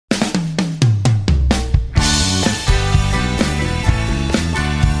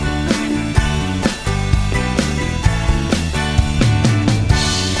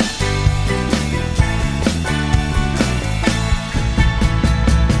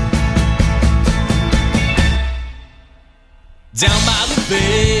Down by the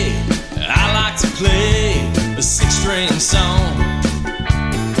bay, I like to play a six-string song.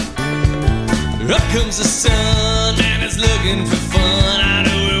 Up comes the sun, and it's looking for fun. I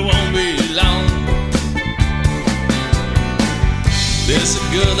know it won't be long. There's a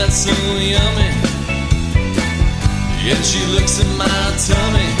girl that's so yummy, and she looks at my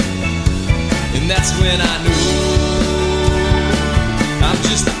tummy, and that's when I know I'm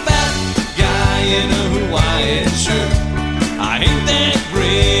just a fat guy in a Hawaiian shirt. I ain't that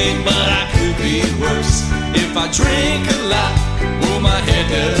great, but I could be worse. If I drink a lot, oh, my head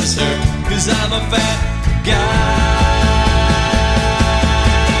does hurt, 'cause I'm a fat guy.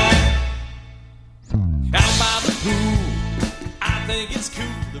 Out by the pool, I think it's cool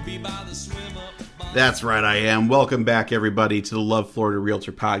to be by the swim up. That's right, I am. Welcome back, everybody, to the Love Florida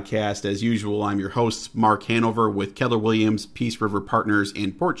Realtor Podcast. As usual, I'm your host, Mark Hanover, with Keller Williams, Peace River Partners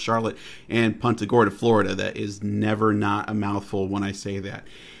in Port Charlotte and Punta Gorda, Florida. That is never not a mouthful when I say that.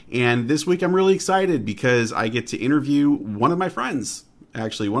 And this week, I'm really excited because I get to interview one of my friends.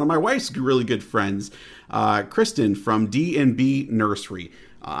 Actually, one of my wife's really good friends, Kristen from D&B Nursery.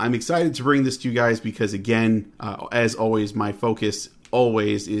 I'm excited to bring this to you guys because, again, as always, my focus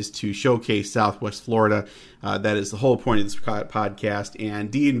always is to showcase Southwest Florida. That is the whole point of this podcast. And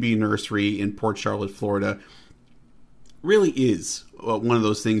D&B Nursery in Port Charlotte, Florida really is one of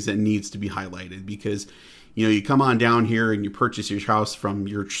those things that needs to be highlighted because, you know, you come on down here and you purchase your house from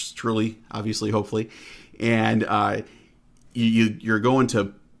your truly, obviously, hopefully, and you're going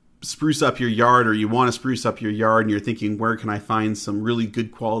to spruce up your yard, or you want to spruce up your yard, and you're thinking, where can I find some really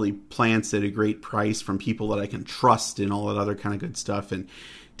good quality plants at a great price from people that I can trust and all that other kind of good stuff. And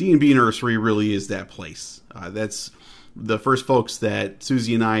D&B Nursery really is that place. That's the first folks that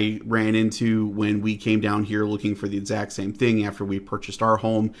Susie and I ran into when we came down here looking for the exact same thing after we purchased our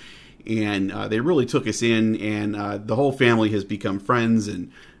home. And they really took us in, and the whole family has become friends,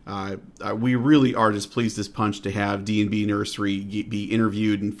 and we really are just pleased as punch to have D&B Nursery be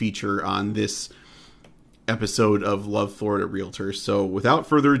interviewed and feature on this episode of Love Florida Realtors. So without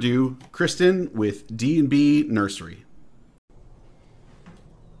further ado, Kristen with D&B Nursery.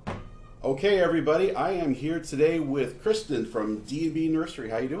 Okay, everybody, I am here today with Kristen from D&B Nursery.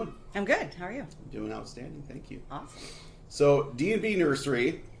 How you doing? I'm good. How are you? Doing outstanding, thank you. Awesome. So D&B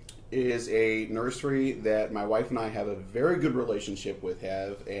Nursery is a nursery that my wife and I have a very good relationship with,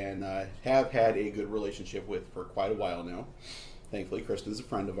 have had a good relationship with for quite a while now. Thankfully, Kristen's a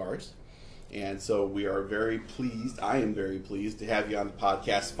friend of ours. And so we are very pleased, I am very pleased to have you on the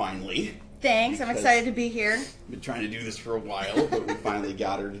podcast finally. Thanks. I'm excited to be here. I've been trying to do this for a while, but we finally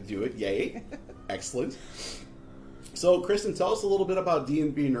got her to do it. Yay. Excellent. So, Kristen, tell us a little bit about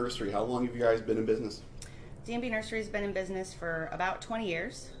D&B Nursery. How long have you guys been in business? D&B Nursery's been in business for about 20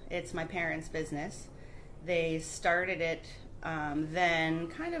 years. It's my parents' business. They started it then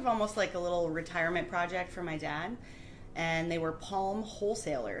kind of almost like a little retirement project for my dad. And they were palm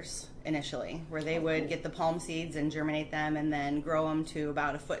wholesalers initially, where they would get the palm seeds and germinate them and then grow them to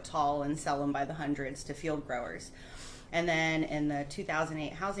about a foot tall and sell them by the hundreds to field growers. And then in the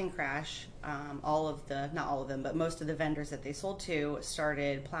 2008 housing crash, not all of them, but most of the vendors that they sold to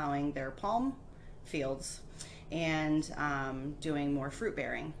started plowing their palm fields and doing more fruit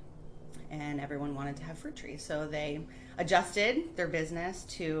bearing, and everyone wanted to have fruit trees, so they adjusted their business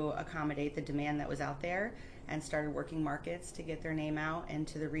to accommodate the demand that was out there and started working markets to get their name out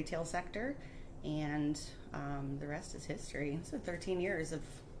into the retail sector, and the rest is history. So 13 years of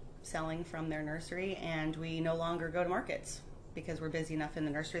selling from their nursery, and we no longer go to markets because we're busy enough in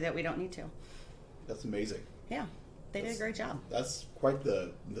the nursery that we don't need to. That's amazing. Yeah, they did a great job. That's quite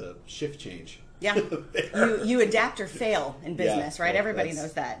the shift change. Yeah, you adapt or fail in business, yeah, right? well, Everybody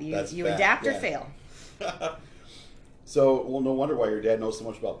knows that. You fact, adapt or yeah. fail. So, well, no wonder why your dad knows so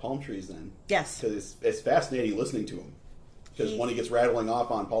much about palm trees then. Yes. Because it's fascinating listening to him. Because when he gets rattling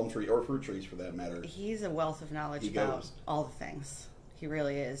off on palm tree or fruit trees for that matter. He's a wealth of knowledge about all the things. He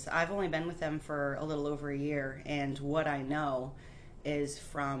really is. I've only been with them for a little over a year, and what I know is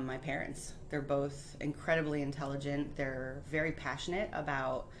from my parents. They're both incredibly intelligent. They're very passionate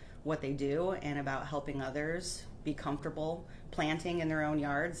about what they do and about helping others be comfortable planting in their own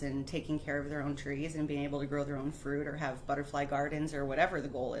yards and taking care of their own trees and being able to grow their own fruit or have butterfly gardens or whatever the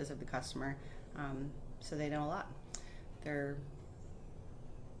goal is of the customer. So they know a lot. They're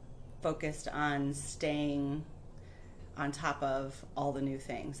focused on staying on top of all the new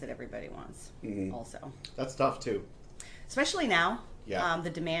things that everybody wants also. That's tough too. Especially now. Yeah. The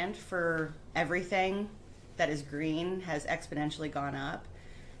demand for everything that is green has exponentially gone up.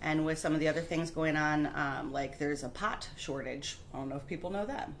 And with some of the other things going on, like there's a pot shortage. I don't know if people know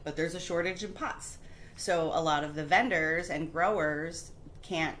that, but there's a shortage in pots. So a lot of the vendors and growers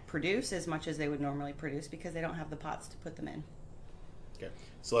can't produce as much as they would normally produce because they don't have the pots to put them in. Okay,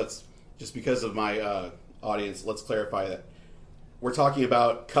 so let's, just because of my audience, let's clarify that we're talking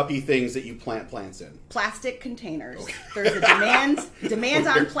about cuppy things that you plant plants in. Plastic containers. Okay. There's a demand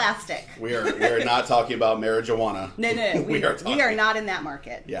on plastic. We are not talking about marijuana. No. We are not in that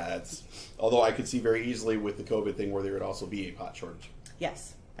market. Yeah, that's, although I could see very easily with the COVID thing where there would also be a pot shortage.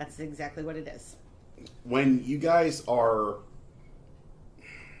 Yes, that's exactly what it is. When you guys are,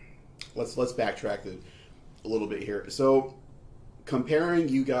 let's backtrack a little bit here. So comparing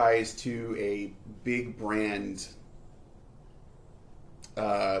you guys to a big brand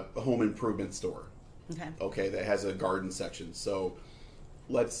home improvement store, okay, that has a garden section. So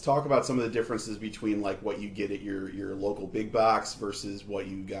let's talk about some of the differences between like what you get at your local big box versus what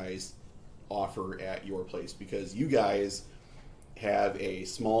you guys offer at your place, because you guys have a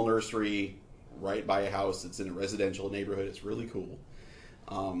small nursery right by a house. It's in a residential neighborhood. It's really cool,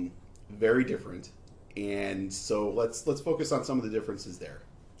 very different. And so let's focus on some of the differences there.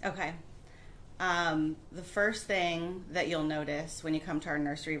 Okay. The first thing that you'll notice when you come to our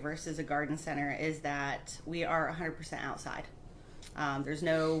nursery versus a garden center is that we are 100% outside. There's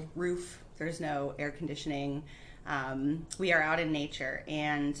no roof. There's no air conditioning. We are out in nature.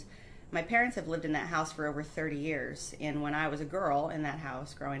 And my parents have lived in that house for over 30 years. And when I was a girl in that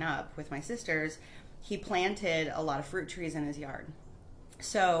house growing up with my sisters, he planted a lot of fruit trees in his yard.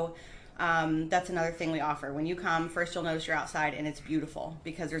 So that's another thing we offer. When you come, first you'll notice you're outside and it's beautiful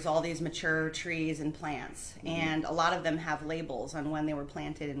because there's all these mature trees and plants, and a lot of them have labels on when they were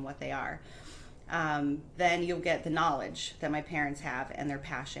planted and what they are. Then you'll get the knowledge that my parents have and their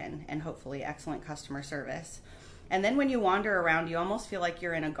passion and hopefully excellent customer service. And then when you wander around, you almost feel like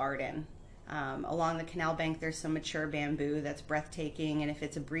you're in a garden. Along the canal bank, there's some mature bamboo that's breathtaking, and if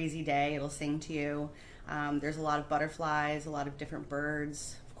it's a breezy day, it'll sing to you. There's a lot of butterflies, a lot of different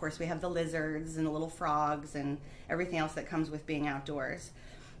birds. Of course, we have the lizards and the little frogs and everything else that comes with being outdoors.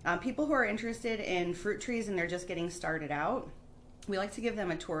 People who are interested in fruit trees and they're just getting started out, we like to give them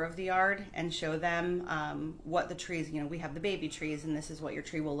a tour of the yard and show them what the trees, we have the baby trees, and this is what your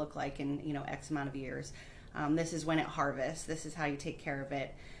tree will look like in, X amount of years. This is when it harvests. This is how you take care of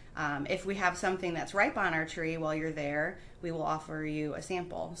it. If we have something that's ripe on our tree while you're there, we will offer you a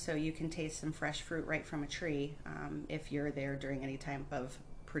sample so you can taste some fresh fruit right from a tree if you're there during any type of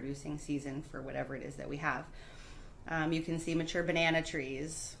producing season for whatever it is that we have. You can see mature banana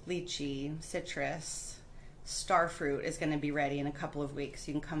trees, lychee, citrus. Star fruit is going to be ready in a couple of weeks.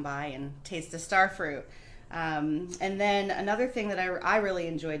 You can come by and taste the star fruit. And then another thing that I really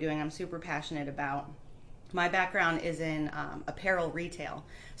enjoy doing, I'm super passionate about. My background is in apparel retail,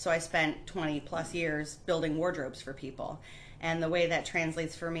 so I spent 20 plus years building wardrobes for people. And the way that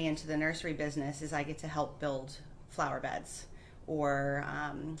translates for me into the nursery business is I get to help build flower beds or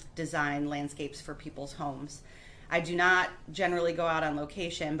design landscapes for people's homes. I do not generally go out on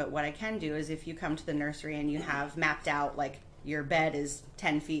location, but what I can do is if you come to the nursery and you have mapped out like your bed is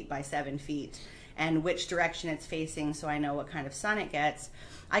 10 feet by 7 feet and which direction it's facing so I know what kind of sun it gets,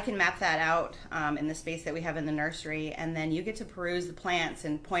 I can map that out in the space that we have in the nursery, and then you get to peruse the plants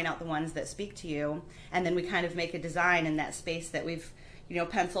and point out the ones that speak to you, and then we kind of make a design in that space that we've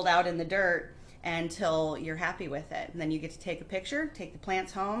penciled out in the dirt until you're happy with it. And then you get to take a picture, take the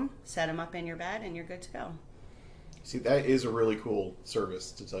plants home, set them up in your bed, and you're good to go. See, that is a really cool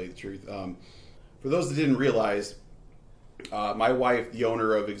service, to tell you the truth. For those that didn't realize, my wife, the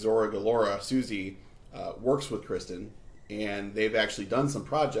owner of Exora Galore, Susie, works with Kristen, and they've actually done some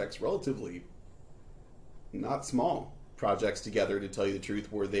projects, relatively not small projects together, to tell you the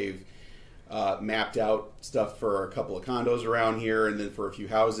truth, where they've mapped out stuff for a couple of condos around here and then for a few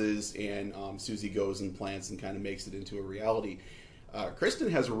houses, and Susie goes and plants and kind of makes it into a reality. Kristen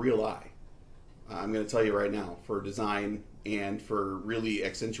has a real eye, I'm going to tell you right now, for design and for really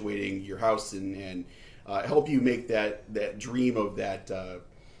accentuating your house and help you make that dream of that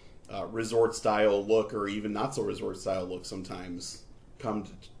resort style look, or even not so resort style look sometimes come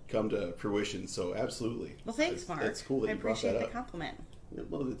to fruition. So absolutely. Well, thanks, Mark. That's cool that I you brought that up. appreciate the compliment.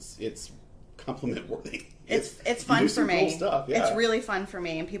 Well, it's compliment worthy. It's fun for me. Cool stuff. Yeah. It's really fun for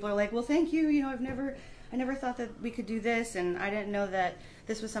me, and people are like, "Well, thank you. I never thought that we could do this, and I didn't know that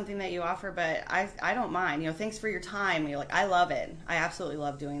this was something that you offer, but I don't mind. Thanks for your time." You're like, I love it. I absolutely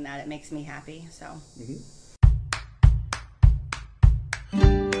love doing that. It makes me happy. So. Mm-hmm.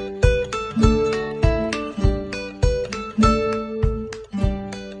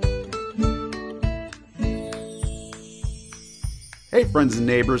 Hey friends and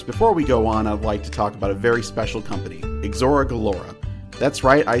neighbors, before we go on, I'd like to talk about a very special company, Exora Galore. That's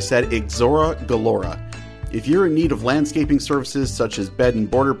right, I said Ixora Galora. If you're in need of landscaping services such as bed and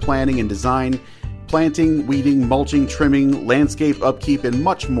border planning and design, planting, weeding, mulching, trimming, landscape upkeep, and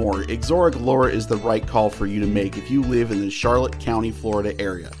much more, Ixora Galora is the right call for you to make if you live in the Charlotte County, Florida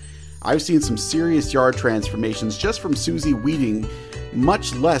area. I've seen some serious yard transformations just from Susie weeding,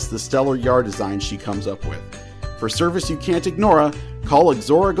 much less the stellar yard design she comes up with. For service you can't ignore, call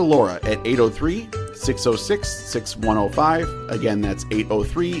Ixora Galora at 803-606-6105. Again, that's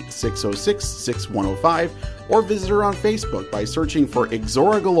 803-606-6105. Or visit her on Facebook by searching for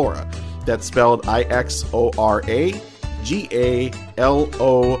Ixora Galora. That's spelled Ixora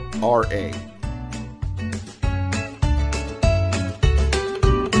Galora.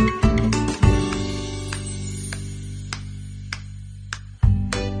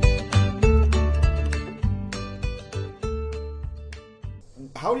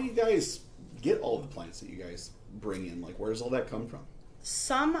 How do you guys get all the plants that you guys bring in? Like, where does all that come from?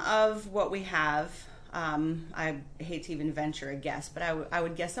 Some of what we have, I hate to even venture a guess, but I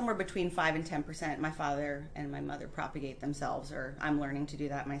would guess somewhere between 5 and 10% my father and my mother propagate themselves, or I'm learning to do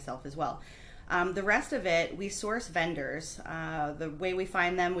that myself as well. The rest of it, we source vendors. The way we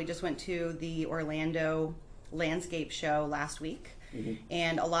find them, we just went to the Orlando Landscape Show last week,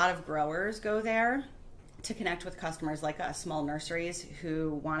 and a lot of growers go there to connect with customers like us, small nurseries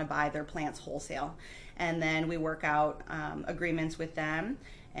who want to buy their plants wholesale. And then we work out agreements with them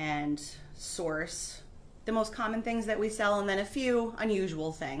and source the most common things that we sell, and then a few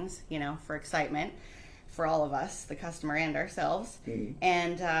unusual things, you know, for excitement for all of us, the customer and ourselves.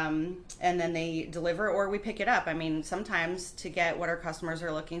 And then they deliver, or we pick it up. I mean, sometimes to get what our customers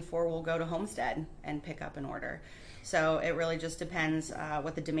are looking for, we'll go to Homestead and pick up an order. So it really just depends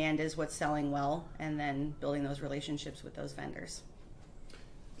what the demand is, what's selling well, and then building those relationships with those vendors.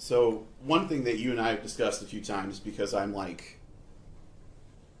 So one thing that you and I have discussed a few times, because I'm like,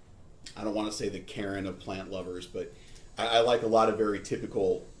 I don't want to say the Karen of plant lovers, but I like a lot of very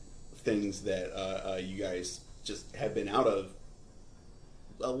typical things that you guys just have been out of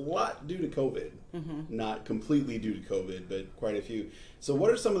a lot due to COVID. Not completely due to COVID, but quite a few. So what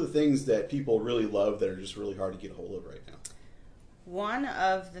are some of the things that people really love that are just really hard to get a hold of right now? One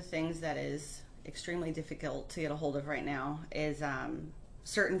of the things that is extremely difficult to get a hold of right now is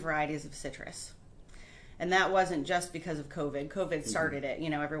certain varieties of citrus. And that wasn't just because of COVID. COVID started it. You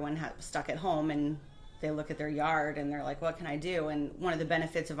know, everyone stuck at home and they look at their yard and they're like, what can I do? And one of the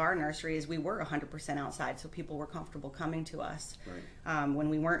benefits of our nursery is we were 100% outside, so people were comfortable coming to us when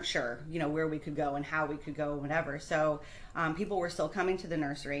we weren't sure, you know, where we could go and how we could go, whatever. So people were still coming to the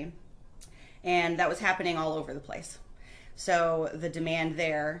nursery, and that was happening all over the place. So the demand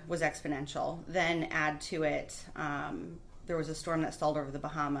there was exponential. Then add to it, there was a storm that stalled over the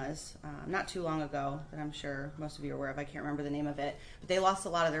Bahamas not too long ago that I'm sure most of you are aware of. I can't remember the name of it, but they lost a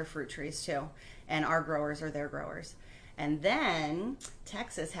lot of their fruit trees too, and our growers are their growers. And then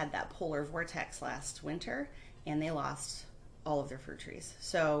Texas had that polar vortex last winter, and they lost all of their fruit trees.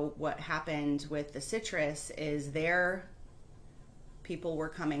 So what happened with the citrus is their people were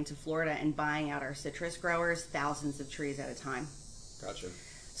coming to Florida and buying out our citrus growers thousands of trees at a time. Gotcha.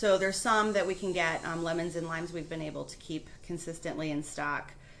 So there's some that we can get, lemons and limes we've been able to keep consistently in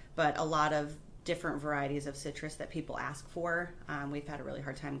stock, but a lot of different varieties of citrus that people ask for, we've had a really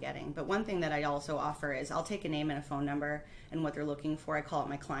hard time getting. But one thing that I also offer is I'll take a name and a phone number and what they're looking for. I call it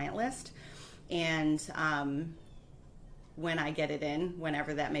my client list. And when I get it in,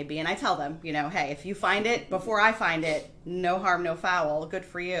 whenever that may be, and I tell them, you know, hey, if you find it before I find it, no harm, no foul, good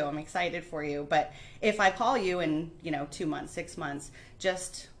for you, I'm excited for you. But if I call you in, you know, 2 months, 6 months,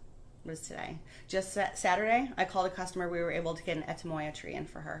 what is today? Just Saturday, I called a customer. We were able to get an Etimoya tree in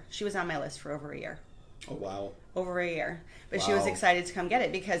for her. She was on my list for over a year. Oh, wow. Over a year. But she was excited to come get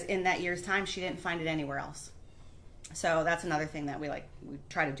it because in that year's time, she didn't find it anywhere else. So that's another thing that we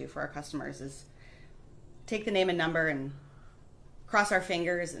try to do for our customers is take the name and number and cross our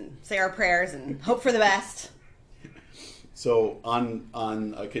fingers and say our prayers and hope for the best. So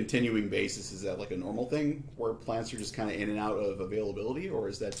on a continuing basis, is that like a normal thing where plants are just kind of in and out of availability, or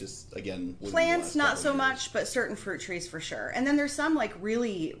is that just, again, plants not so much, but certain fruit trees for sure. And then there's some like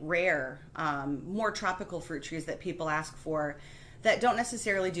really rare, more tropical fruit trees that people ask for that don't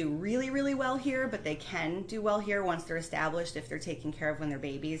necessarily do really, really well here, but they can do well here once they're established if they're taken care of when they're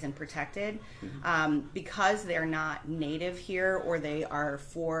babies and protected. Because they're not native here or they are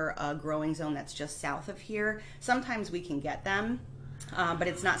for a growing zone that's just south of here, sometimes we can get them, but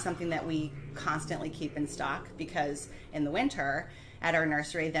it's not something that we constantly keep in stock because in the winter at our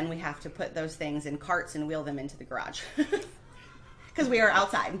nursery, then we have to put those things in carts and wheel them into the garage because we are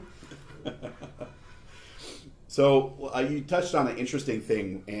outside. So you touched on an interesting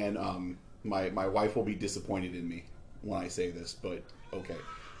thing, and my wife will be disappointed in me when I say this, but okay.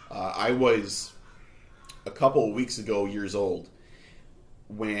 I was a couple of weeks ago years old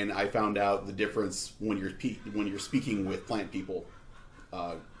when I found out the difference when you're speaking with plant people,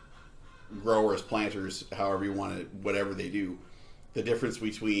 growers, planters, however you want it, whatever they do, the difference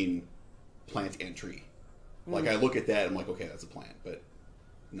between plant and tree. Like I look at that, I'm like, okay, that's a plant, but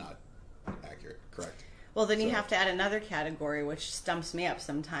not accurate, correct? Well, then you have to add another category, which stumps me up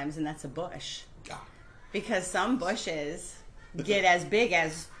sometimes, and that's a bush. Ah. Because some bushes get as big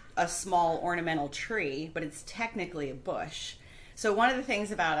as a small ornamental tree, but it's technically a bush. So one of the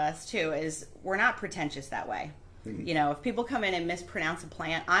things about us, too, is we're not pretentious that way. Mm-hmm. You know, if people come in and mispronounce a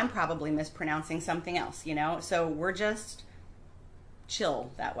plant, I'm probably mispronouncing something else, you know? So we're just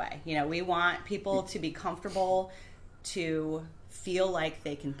chill that way. You know, we want people to be comfortable, to feel like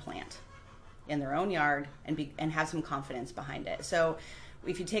they can plant in their own yard and have some confidence behind it. So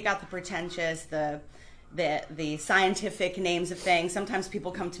if you take out the pretentious, the scientific names of things, sometimes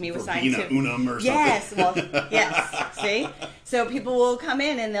people come to me with scientific unum or something. Yes, well, yes. See, so people will come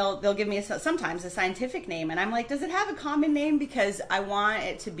in and they'll give me sometimes a scientific name, and I'm like, does it have a common name? Because I want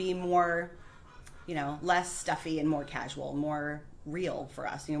it to be more, you know, less stuffy and more casual, more real for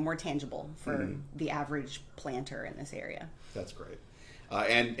us, you know, more tangible for the average planter in this area. That's great.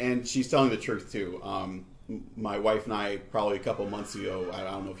 And she's telling the truth too. My wife and I, probably a couple months ago, I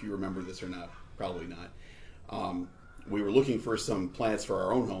don't know if you remember this or not, probably not. We were looking for some plants for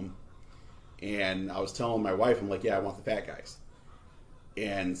our own home, and I was telling my wife, I'm like, yeah, I want the fat guys.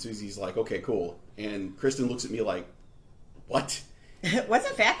 And Susie's like, okay, cool. And Kristen looks at me like, what? What's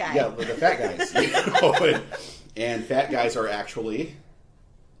a fat guy? Yeah, the fat guys. You know? And fat guys are actually...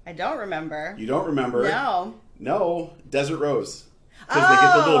 I don't remember. You don't remember? No. No, Desert Rose. Because they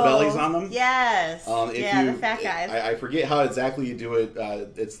get the little bellies on them. Yes. The fat guys. I forget how exactly you do it.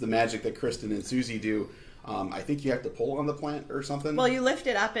 It's the magic that Kristen and Susie do. I think you have to pull on the plant or something. Well, you lift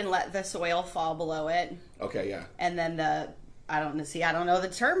it up and let the soil fall below it. Okay, yeah. And then I don't know the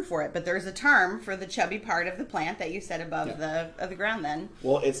term for it, but there's a term for the chubby part of the plant that you set above the ground then.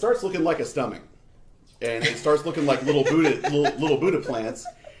 Well, it starts looking like a stomach. And it starts looking like little Buddha plants.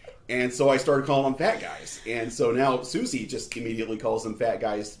 And so I started calling them fat guys. And so now Susie just immediately calls them fat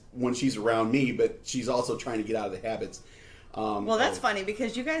guys when she's around me, but she's also trying to get out of the habits. Well, that's funny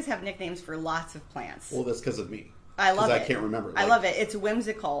because you guys have nicknames for lots of plants. Well, that's because of me. I love it. Because I can't remember. I love it. It's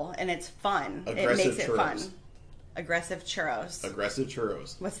whimsical and it's fun. It makes it fun. Aggressive churros. Aggressive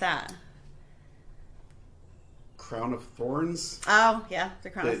churros. What's that? Crown of Thorns. Oh, yeah, the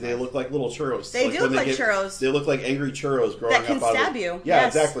crown of thorns. They look like little churros. They do look like churros. They look like angry churros growing up. That can stab you. Yeah,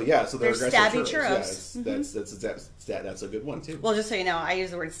 yes. exactly. Yeah, so they're aggressive stabby churros. Yeah, that's a good one too. Well, just so you know, I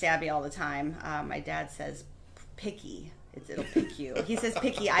use the word stabby all the time. My dad says picky. It'll pick you. He says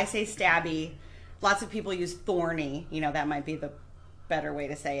picky. I say stabby. Lots of people use thorny. You know, that might be the better way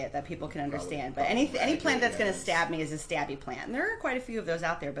to say it that people can understand. But any plant that's going to stab me is a stabby plant. And there are quite a few of those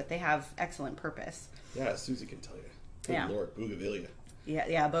out there, but they have excellent purpose. Yeah, Susie can tell you. Good Lord, bougainvillea.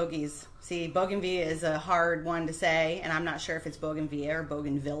 Yeah, bogies. See, bougainvillea is a hard one to say, and I'm not sure if it's bougainvillea or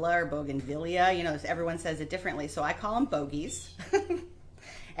bougainvillea or bougainvillea. You know, everyone says it differently, so I call them bogies.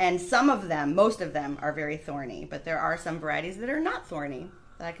 And some of them, most of them, are very thorny, but there are some varieties that are not thorny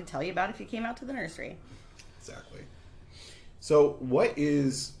that I could tell you about if you came out to the nursery. Exactly. So, what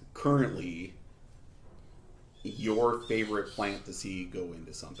is currently your favorite plant to see go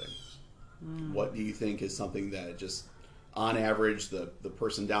into something? What do you think is something that just, on average, the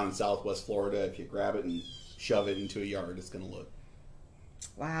person down in Southwest Florida, if you grab it and shove it into a yard, it's going to look?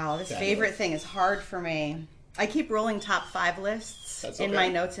 Wow, this favorite thing is hard for me. I keep rolling top 5 lists in my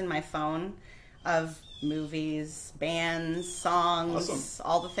notes in my phone of movies, bands, songs,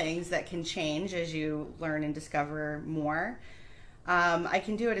 all the things that can change as you learn and discover more. I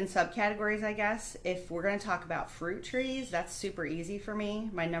can do it in subcategories, I guess. If we're going to talk about fruit trees, that's super easy for me.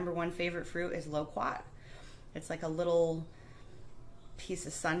 My number 1 favorite fruit is loquat. It's like a little piece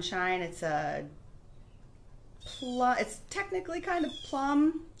of sunshine. It's it's technically kind of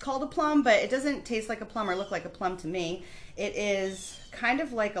plum, called a plum, but it doesn't taste like a plum or look like a plum to me. It is kind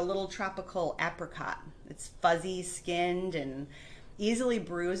of like a little tropical apricot. It's fuzzy skinned and easily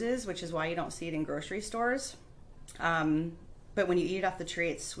bruises, which is why you don't see it in grocery stores. But when you eat it off the tree,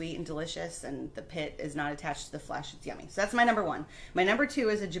 it's sweet and delicious, and the pit is not attached to the flesh. It's yummy. So that's my number 1. My number 2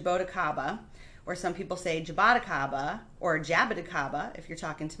 is a jaboticaba, or some people say jaboticaba or jaboticaba if you're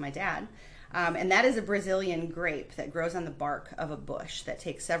talking to my dad. And that is a Brazilian grape that grows on the bark of a bush that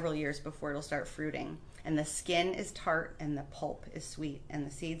takes several years before it'll start fruiting. And the skin is tart and the pulp is sweet and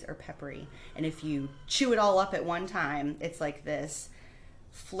the seeds are peppery. And if you chew it all up at one time, it's like this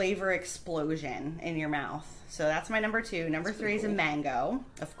flavor explosion in your mouth. So that's my number 2. Number 3 is a mango,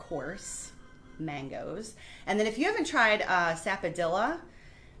 of course. Mangoes. And then if you haven't tried sapodilla,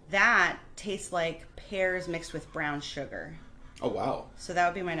 that tastes like pears mixed with brown sugar. Oh, wow. So that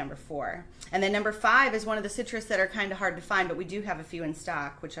would be my number 4. And then number 5 is one of the citrus that are kind of hard to find, but we do have a few in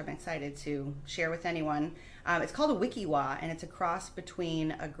stock, which I'm excited to share with anyone. It's called a wikiwa, and it's a cross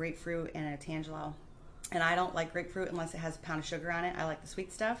between a grapefruit and a tangelo. And I don't like grapefruit unless it has a pound of sugar on it. I like the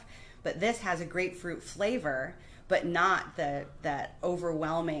sweet stuff. But this has a grapefruit flavor, but not that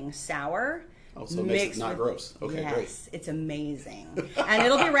overwhelming sour. Oh, so it makes it not gross. Okay, yes, great. It's amazing. And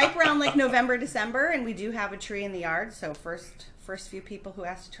it'll be ripe around like November, December, and we do have a tree in the yard, so first few people who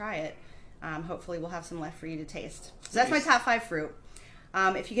ask to try it, hopefully we'll have some left for you to taste. So that's my top 5 fruit.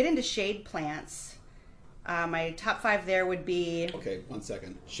 If you get into shade plants, my top 5 there would be... Okay, 1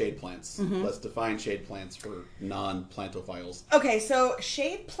 second. Shade plants. Let's define shade plants for non-plantophiles. Okay, so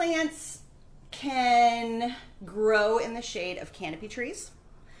shade plants can grow in the shade of canopy trees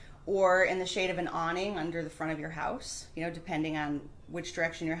or in the shade of an awning under the front of your house, depending on which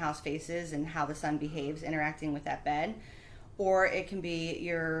direction your house faces and how the sun behaves interacting with that bed. Or it can be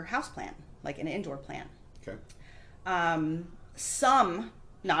your house plant, like an indoor plant. Okay. Some,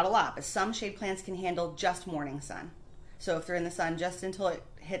 not a lot, but some shade plants can handle just morning sun. So if they're in the sun just until it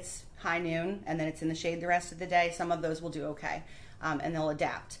hits high noon and then it's in the shade the rest of the day, some of those will do okay, and they'll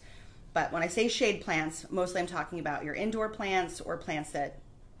adapt. But when I say shade plants, mostly I'm talking about your indoor plants or plants that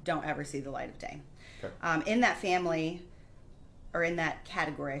don't ever see the light of day. Okay. In that family, or in that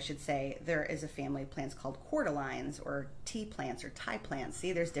category, I should say, there is a family of plants called cordyline or tea plants or Thai plants.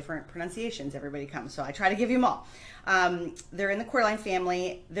 See, there's different pronunciations. Everybody comes, so I try to give you them all. They're in the cordyline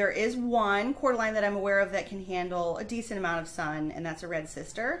family. There is one cordyline that I'm aware of that can handle a decent amount of sun, and that's a red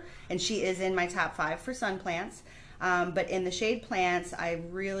sister, and she is in my top 5 for sun plants. But in the shade plants, I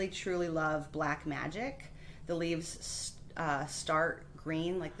really, truly love Black Magic. The leaves start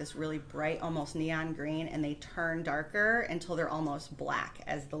green, like this really bright, almost neon green, and they turn darker until they're almost black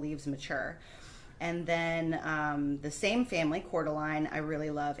as the leaves mature. And then the same family, cordyline, I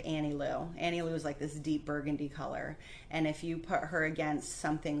really love Annie Lou. Annie Lou is like this deep burgundy color, and if you put her against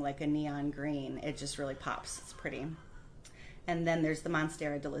something like a neon green, it just really pops. It's pretty. And then there's the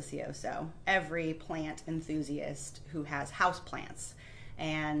Monstera delicioso. Every plant enthusiast who has house plants,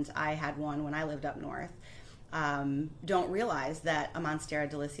 and I had one when I lived up north, don't realize that a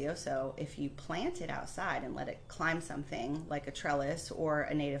Monstera delicioso, if you plant it outside and let it climb something like a trellis or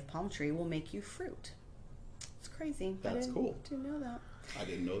a native palm tree, will make you fruit. It's crazy. That's cool. Didn't know that. I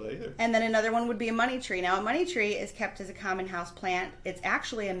didn't know that either. And then another one would be a money tree. Now, a money tree is kept as a common house plant. It's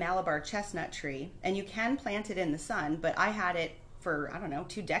actually a Malabar chestnut tree, and you can plant it in the sun, but I had it for,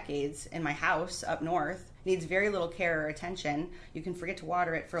 2 decades in my house up north. Needs very little care or attention. You can forget to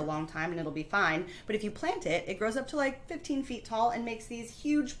water it for a long time and it'll be fine. But if you plant it, it grows up to like 15 feet tall and makes these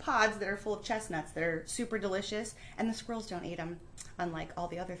huge pods that are full of chestnuts that are super delicious. And the squirrels don't eat them, unlike all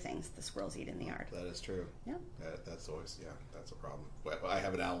the other things the squirrels eat in the yard. That is true. Yeah. That's always, that's a problem. I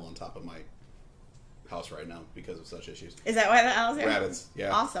have an owl on top of my house right now because of such issues. Is that why the owl's here? Rabbits,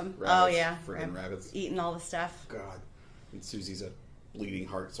 yeah. Awesome. Rabbits, oh, yeah. Friggin' rabbits. Eating all the stuff. God. And Susie's a bleeding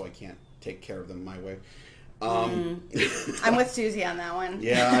heart, so I can't take care of them my way. I'm with Susie on that one.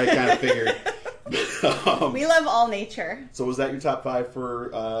 Yeah, I kind of figured. We love all nature. So was that your top 5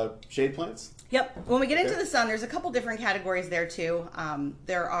 for shade plants? Yep. When we get into the sun, there's a couple different categories there too.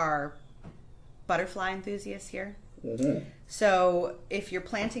 There are butterfly enthusiasts here. Mm-hmm. So if you're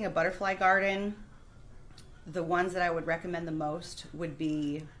planting a butterfly garden, the ones that I would recommend the most would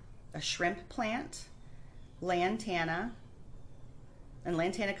be a shrimp plant, lantana, and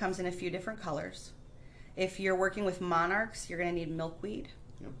lantana comes in a few different colors. If you're working with monarchs, you're going to need milkweed.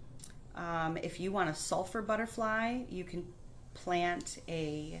 Yep. If you want a sulfur butterfly, you can plant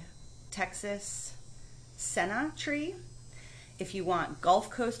a Texas senna tree. If you want Gulf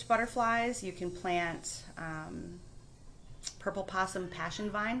Coast butterflies, you can plant purple possum passion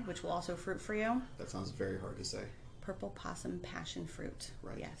vine, which will also fruit for you. That sounds very hard to say. Purple possum passion fruit.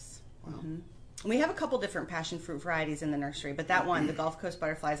 Right. Yes. Wow. Mm-hmm. We have a couple different passion fruit varieties in the nursery, but that one, the Gulf Coast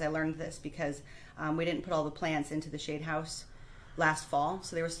butterflies, I learned this because we didn't put all the plants into the shade house last fall,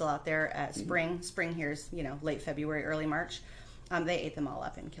 so they were still out there at spring. Spring here's, late February, early March. They ate them all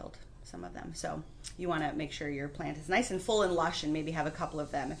up and killed some of them. So you want to make sure your plant is nice and full and lush, and maybe have a couple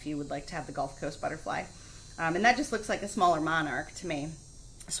of them if you would like to have the Gulf Coast butterfly. And that just looks like a smaller monarch to me.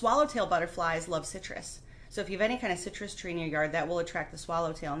 Swallowtail butterflies love citrus. So if you have any kind of citrus tree in your yard, that will attract the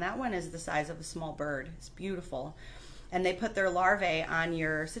swallowtail. And that one is the size of a small bird. It's beautiful. And they put their larvae on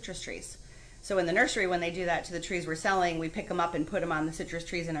your citrus trees. So in the nursery, when they do that to the trees we're selling, we pick them up and put them on the citrus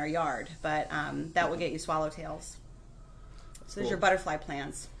trees in our yard. But that will get you swallowtails. So there's your butterfly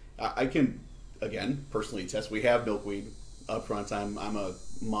plants. I can, again, personally attest. We have milkweed up front. I'm a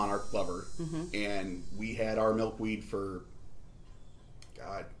monarch lover. And we had our milkweed for,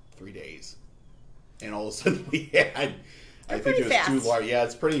 3 days. And all of a sudden we had, I think it was fast. too large. Yeah,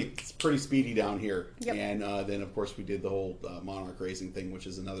 it's pretty speedy down here. Yep. And then, of course, we did the whole monarch raising thing, which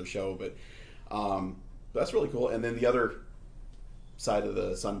is another show. But that's really cool. And then the other side of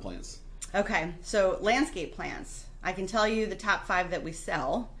the sun plants. Okay, so landscape plants. I can tell you the top 5 that we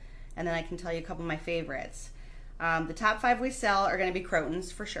sell, and then I can tell you a couple of my favorites. The top 5 we sell are going to be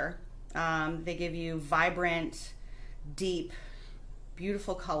crotons for sure. They give you vibrant, deep,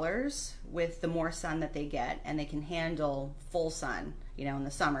 beautiful colors with the more sun that they get, and they can handle full sun, in the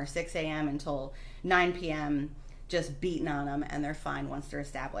summer, 6 a.m. until 9 p.m., just beating on them, and they're fine once they're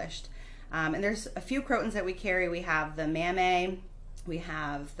established. And there's a few crotons that we carry. We have the Mamey, we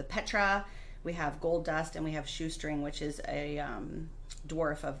have the Petra, we have Gold Dust, and we have Shoestring, which is a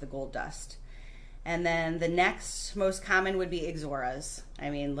dwarf of the Gold Dust. And then the next most common would be Ixoras. I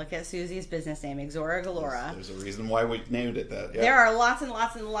mean, look at Susie's business name, Ixora Galora. There's a reason why we named it that. Yeah. There are lots and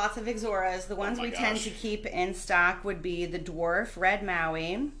lots and lots of Ixoras. The ones we tend gosh. to keep in stock would be the dwarf red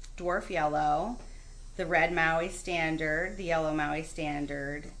Maui, dwarf yellow, the red Maui standard, the yellow Maui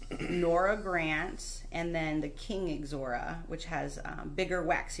standard, Nora Grant, and then the King Ixora, which has bigger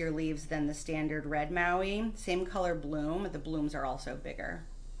waxier leaves than the standard red Maui. Same color bloom. The blooms are also bigger.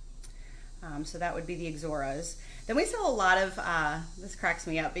 So that would be the Ixoras. Then we sell a lot of, this cracks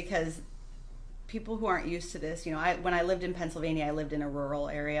me up because people who aren't used to this, when I lived in Pennsylvania, I lived in a rural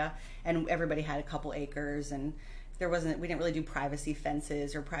area, and everybody had a couple acres, and we didn't really do privacy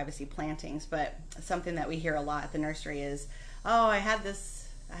fences or privacy plantings, but something that we hear a lot at the nursery is, oh, I had this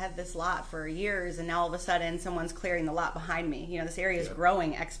lot for years, and now all of a sudden someone's clearing the lot behind me. This area is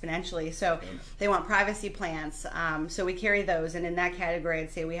growing exponentially, so they want privacy plants. So we carry those, and in that category, I'd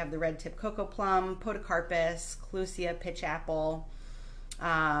say we have the red tip cocoa plum, podocarpus, clusia, pitch apple.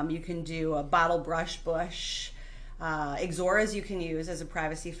 You can do a bottle brush bush. Ixoras you can use as a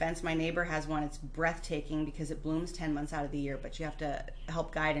privacy fence. My neighbor has one. It's breathtaking because it blooms 10 months out of the year, but you have to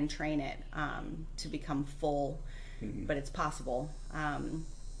help guide and train it to become full. But it's possible. And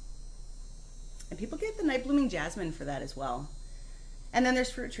people get the night blooming jasmine for that as well. And then there's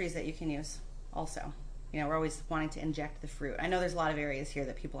fruit trees that you can use also. We're always wanting to inject the fruit. I know there's a lot of areas here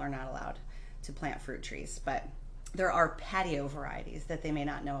that people are not allowed to plant fruit trees, but there are patio varieties that they may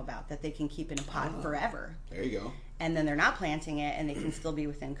not know about that they can keep in a pot forever. There you go. And then they're not planting it, and they can still be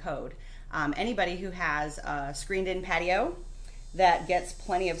within code. Anybody who has a screened-in patio that gets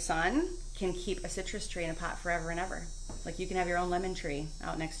plenty of sun can keep a citrus tree in a pot forever and ever. Like you can have your own lemon tree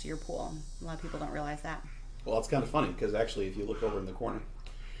out next to your pool. A lot of people don't realize that. Well, it's kind of funny because actually, if you look over in the corner,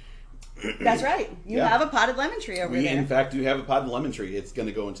 that's right. You have a potted lemon tree over there. We, in fact, do have a potted lemon tree. It's going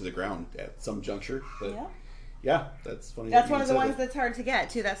to go into the ground at some juncture. But yeah, that's funny. That's one of the ones that's hard to get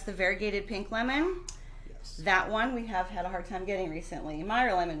too. That's the variegated pink lemon. Yes. That one we have had a hard time getting recently.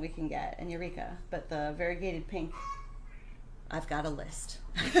 Meyer lemon we can get in Eureka, but the variegated pink, I've got a list.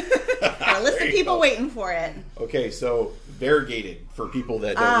 Got a list of people waiting for it. Okay, so variegated for people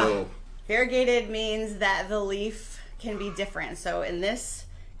that don't know. Variegated means that the leaf can be different. So in this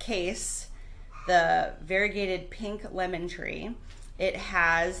case, the variegated pink lemon tree, it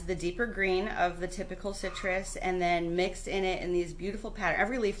has the deeper green of the typical citrus, and then mixed in it in these beautiful patterns.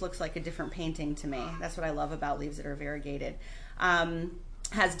 Every leaf looks like a different painting to me. That's what I love about leaves that are variegated.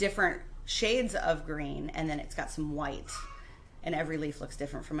 Has different shades of green, and then it's got some white. And every leaf looks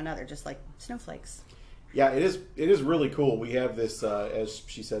different from another, just like snowflakes. Yeah, it is really cool. We have this, as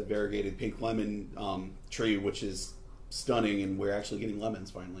she said, variegated pink lemon tree, which is stunning, and we're actually getting lemons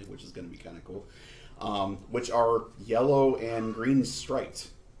finally, which is going to be kind of cool. Which are yellow and green striped,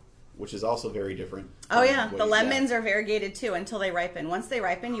 which is also very different. Oh yeah, the lemons are variegated too until they ripen. Once they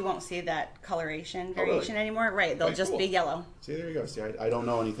ripen, you won't see that coloration variation anymore. Right, they'll just be yellow. See, there you go. See, I don't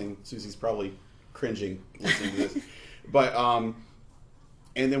know anything. Susie's probably cringing listening to this. But,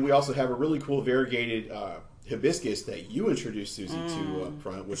 and then we also have a really cool variegated hibiscus that you introduced Susie to up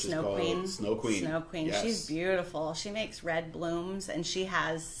front, which is called Snow Queen. Snow Queen. Yes. She's beautiful. She makes red blooms, and she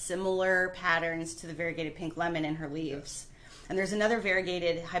has similar patterns to the variegated pink lemon in her leaves. Yes. And there's another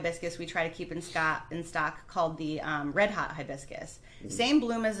variegated hibiscus we try to keep in stock called the red hot hibiscus. Same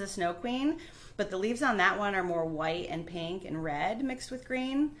bloom as the Snow Queen, but the leaves on that one are more white and pink and red mixed with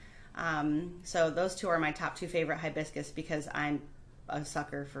green. So those two are my top two favorite hibiscus because I'm a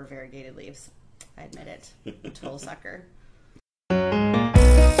sucker for variegated leaves. I admit it. I'm a total sucker.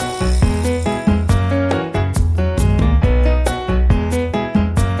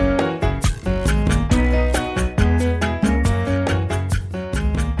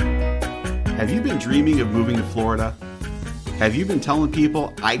 Have you been dreaming of moving to Florida? Have you been telling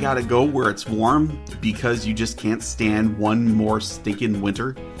people, I gotta go where it's warm because you just can't stand one more stinking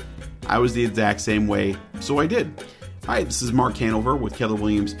winter? I was the exact same way, so I did. Hi, this is Mark Hanover with Keller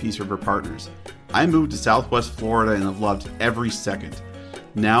Williams Peace River Partners. I moved to Southwest Florida and have loved every second.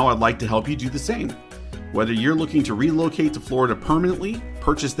 Now I'd like to help you do the same. Whether you're looking to relocate to Florida permanently,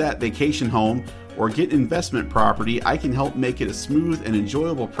 purchase that vacation home, or get investment property, I can help make it a smooth and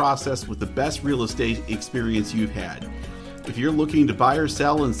enjoyable process with the best real estate experience you've had. If you're looking to buy or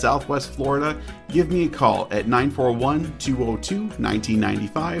sell in Southwest Florida, give me a call at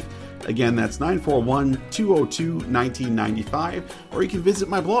 941-202-1995. Again, that's 941-202-1995, or you can visit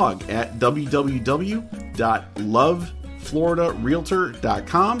my blog at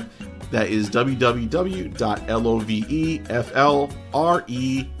www.lovefloridarealtor.com. That is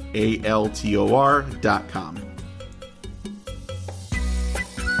www.lovefloridarealtor.com.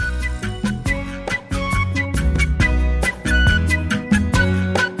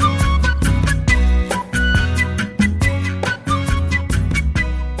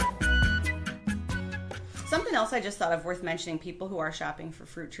 Something else I just thought of worth mentioning, people who are shopping for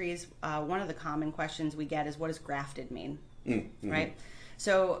fruit trees, one of the common questions we get is, what does grafted mean? Mm-hmm. Right?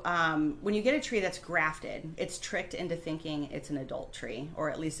 So when you get a tree that's grafted, it's tricked into thinking it's an adult tree,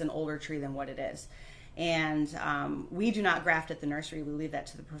 or at least an older tree than what it is. And we do not graft at the nursery. We leave that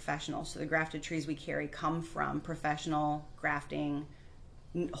to the professionals. So the grafted trees we carry come from professional grafting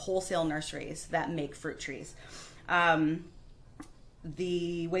wholesale nurseries that make fruit trees.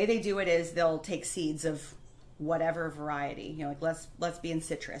 The way they do it is they'll take seeds of whatever variety. You know, like let's be in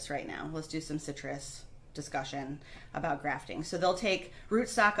citrus right now. Let's do some citrus discussion about grafting. So they'll take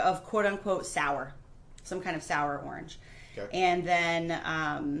rootstock of quote unquote sour, some kind of sour orange, okay. And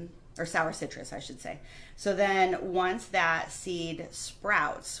then or sour citrus, I should say. So then once that seed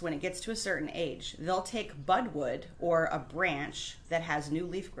sprouts, when it gets to a certain age, they'll take budwood, or a branch that has new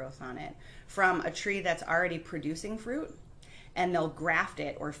leaf growth on it, from a tree that's already producing fruit, and they'll graft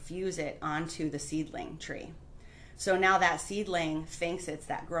it or fuse it onto the seedling tree. So now that seedling thinks it's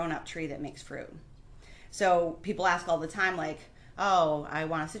that grown-up tree that makes fruit. So people ask all the time, like, oh, I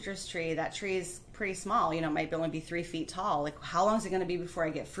want a citrus tree. That tree is pretty small. You know, it might only be 3 feet tall. Like, how long is it going to be before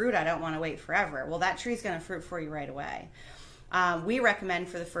I get fruit? I don't want to wait forever. Well, that tree is going to fruit for you right away. We recommend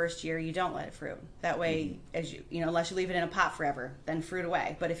for the first year you don't let it fruit. That way, as you know, unless you leave it in a pot forever, then fruit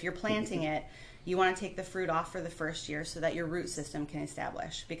away. But if you're planting it, you want to take the fruit off for the first year so that your root system can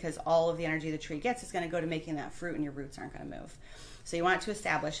establish, because all of the energy the tree gets is going to go to making that fruit, and your roots aren't going to move. So you want it to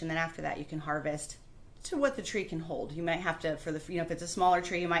establish, and then after that you can harvest to what the tree can hold. You might have to, for the, you know, if it's a smaller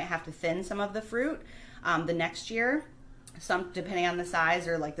tree, you might have to thin some of the fruit the next year, some depending on the size,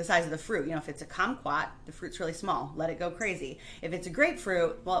 or like the size of the fruit. You know, if it's a kumquat, the fruit's really small, let it go crazy. If it's a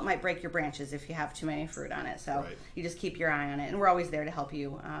grapefruit, well, it might break your branches if you have too many fruit on it. So right. You just keep your eye on it, and we're always there to help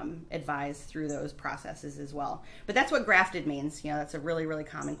you advise through those processes as well. But that's what grafted means. You know, that's a really, really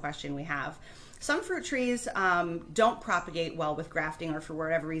common question we have. Some fruit trees don't propagate well with grafting, or for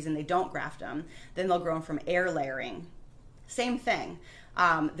whatever reason they don't graft them. Then they'll grow from air layering. Same thing.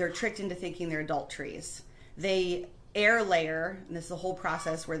 They're tricked into thinking they're adult trees. They air layer, and this is the whole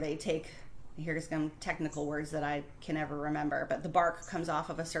process where they take, here's some technical words that I can never remember, but the bark comes off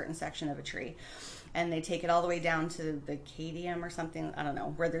of a certain section of a tree, and they take it all the way down to the cadium or something, I don't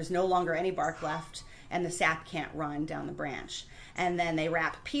know, where there's no longer any bark left and the sap can't run down the branch. And then they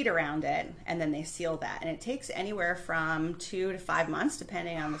wrap peat around it, and then they seal that. And it takes anywhere from 2 to 5 months,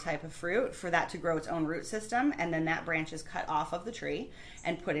 depending on the type of fruit, for that to grow its own root system. And then that branch is cut off of the tree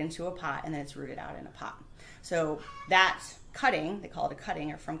and put into a pot, and then it's rooted out in a pot. So that cutting, they call it a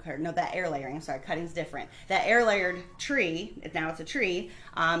cutting, or that air layering, I'm sorry, cutting's different. That air layered tree, now it's a tree,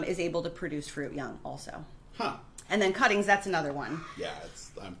 is able to produce fruit young also. Huh. And then cuttings, that's another one. Yeah,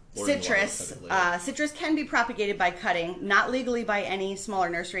 I'm citrus. Citrus can be propagated by cutting, not legally by any smaller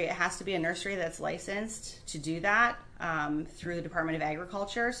nursery. It has to be a nursery that's licensed to do that through the Department of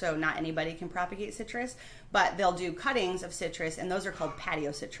Agriculture. So not anybody can propagate citrus, but they'll do cuttings of citrus, and those are called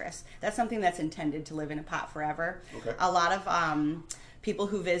patio citrus. That's something that's intended to live in a pot forever. Okay. A lot of people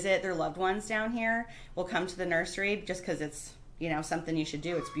who visit their loved ones down here will come to the nursery just because it's something you should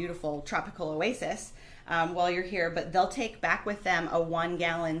do. It's beautiful, tropical oasis while you're here. But they'll take back with them a 1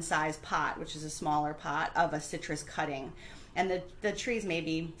 gallon size pot, which is a smaller pot of a citrus cutting. And the trees may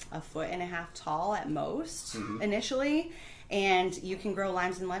be 1.5 feet tall at most initially. And you can grow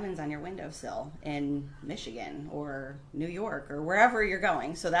limes and lemons on your windowsill in Michigan or New York or wherever you're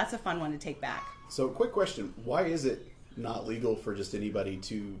going. So that's a fun one to take back. So, quick question. Why is it not legal for just anybody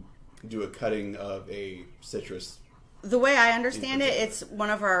to do a cutting of a citrus? The way I understand it, it's one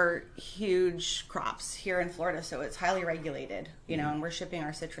of our huge crops here in Florida, so it's highly regulated, and we're shipping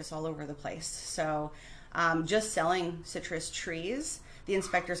our citrus all over the place. So just selling citrus trees, the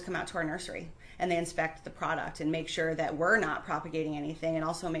inspectors come out to our nursery and they inspect the product and make sure that we're not propagating anything, and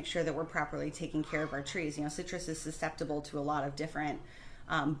also make sure that we're properly taking care of our trees. Citrus is susceptible to a lot of different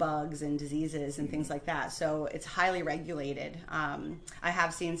bugs and diseases and things like that. So it's highly regulated. I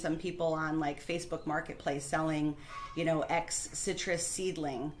have seen some people on like Facebook Marketplace selling, X citrus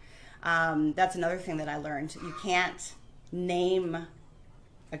seedling. That's another thing that I learned. You can't name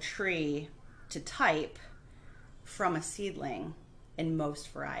a tree to type from a seedling in most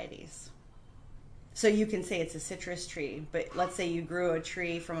varieties. So you can say it's a citrus tree, but let's say you grew a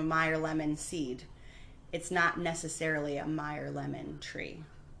tree from a Meyer lemon seed. It's not necessarily a Meyer lemon tree.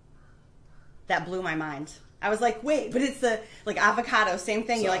 That blew my mind. I was like, wait, but it's the avocado, same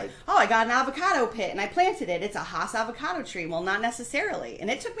thing. You're like, I got an avocado pit and I planted it. It's a Haas avocado tree. Well, not necessarily.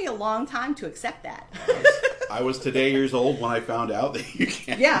 And it took me a long time to accept that. I was today years old when I found out that you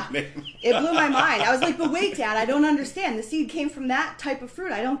can't. Yeah, it blew my mind. I was like, but wait, Dad, I don't understand. The seed came from that type of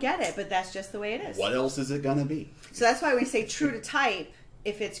fruit. I don't get it, but that's just the way it is. What else is it going to be? So that's why we say true to type.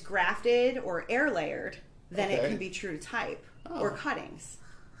 If it's grafted or air layered, then it can be true to type or cuttings.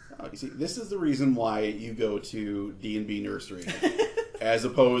 Oh, you see, this is the reason why you go to D&B Nursery as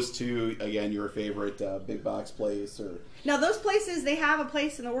opposed to, again, your favorite big box place or... Now, those places, they have a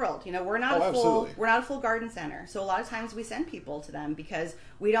place in the world. We're not a full garden center. So a lot of times we send people to them because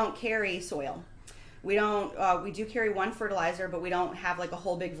we don't carry soil. We do carry one fertilizer, but we don't have like a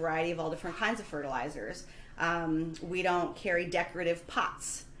whole big variety of all different kinds of fertilizers. We don't carry decorative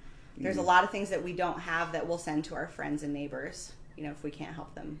pots. There's a lot of things that we don't have that we'll send to our friends and neighbors, if we can't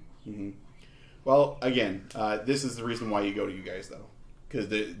help them. Mm-hmm. Well, again, this is the reason why you go to you guys, though. Because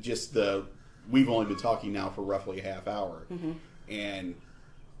we've only been talking now for roughly a half hour. Mm-hmm. And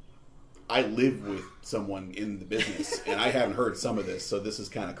I live with someone in the business, and I haven't heard some of this, so this is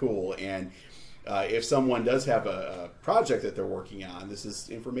kind of cool. And if someone does have a project that they're working on, this is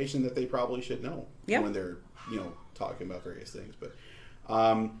information that they probably should know when they're, talking about various things. But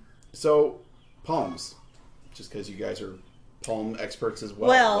so palms, just because you guys are palm experts as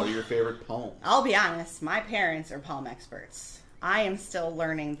well. What are your favorite palms? I'll be honest, my parents are palm experts. I am still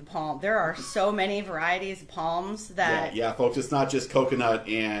learning the palm. There are so many varieties of palms that... Yeah, folks, it's not just coconut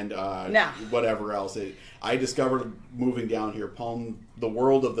and whatever else. I discovered moving down here, the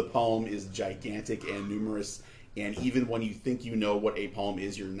world of the palm is gigantic and numerous, and even when you think you know what a palm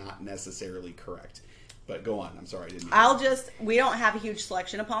is, you're not necessarily correct. But go on. I'm sorry. We don't have a huge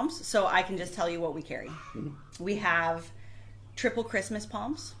selection of palms, so I can just tell you what we carry. Mm-hmm. We have triple Christmas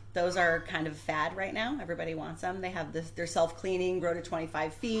palms. Those are kind of fad right now. Everybody wants them. They have they're self-cleaning, grow to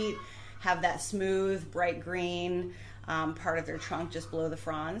 25 feet, have that smooth, bright green part of their trunk just below the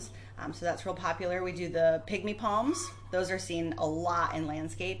fronds. So that's real popular. We do the pygmy palms. Those are seen a lot in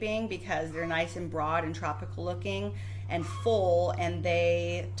landscaping because they're nice and broad and tropical looking and full, and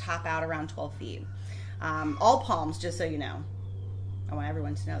they top out around 12 feet. All palms, just so you know, I want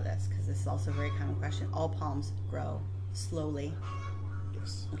everyone to know this because this is also a very common question. All palms grow slowly.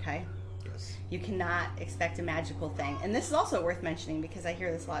 Yes. Okay? Yes. You cannot expect a magical thing. And this is also worth mentioning because I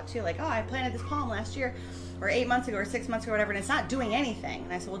hear this a lot too. Like, I planted this palm last year or 8 months ago or 6 months ago or whatever, and it's not doing anything.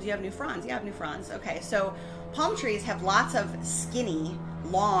 And I said, well, do you have new fronds? Yeah, I have new fronds. Okay, so palm trees have lots of skinny,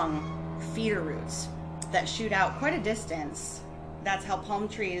 long feeder roots that shoot out quite a distance. That's how palm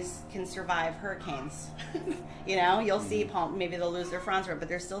trees can survive hurricanes. You'll see maybe they'll lose their fronds, but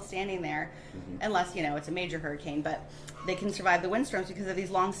they're still standing there unless, it's a major hurricane. But they can survive the windstorms because of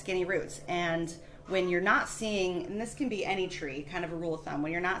these long, skinny roots. And when you're not seeing, and this can be any tree, kind of a rule of thumb,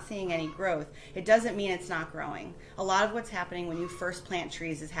 when you're not seeing any growth, it doesn't mean it's not growing. A lot of what's happening when you first plant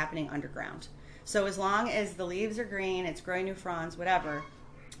trees is happening underground. So as long as the leaves are green, it's growing new fronds, whatever,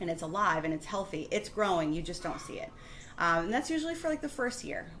 and it's alive and it's healthy, it's growing, you just don't see it. And that's usually for like the first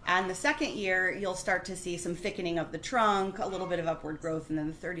year. And the second year, you'll start to see some thickening of the trunk, a little bit of upward growth. And then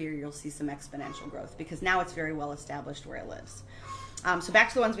the third year, you'll see some exponential growth because now it's very well established where it lives. So back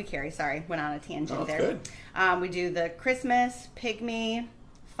to the ones we carry. Sorry, went on a tangent there. Good. We do the Christmas, pygmy,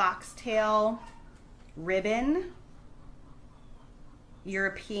 foxtail, ribbon,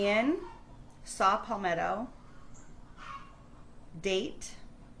 European, saw palmetto, date.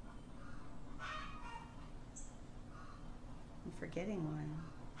 I'm forgetting one.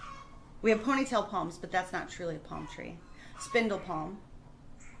 We have ponytail palms, but that's not truly a palm tree. Spindle palm.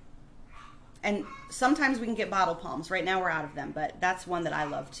 And sometimes we can get bottle palms. Right now we're out of them, but that's one that I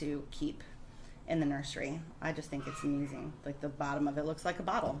love to keep in the nursery. I just think it's amusing. Like the bottom of it looks like a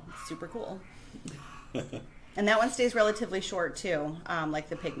bottle. It's super cool. And that one stays relatively short too, like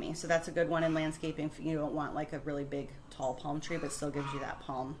the pygmy. So that's a good one in landscaping. You don't want like a really big, tall palm tree, but still gives you that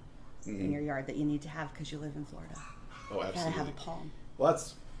palm in your yard that you need to have because you live in Florida. Oh, absolutely. You gotta have a palm. Well,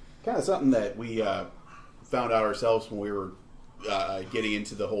 that's kind of something that we found out ourselves when we were getting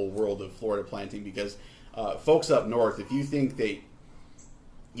into the whole world of Florida planting, because folks up north, if you think that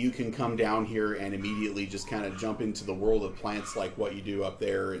you can come down here and immediately just kind of jump into the world of plants like what you do up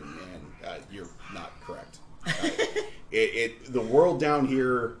there, and you're not correct. The world down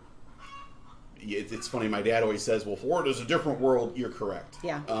here, it's funny, my dad always says, well, Florida's a different world. You're correct.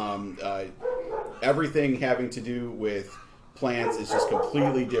 Yeah. Everything having to do with plants is just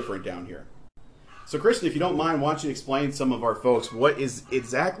completely different down here. So, Kristen, if you don't mind, why don't you explain some of our folks what is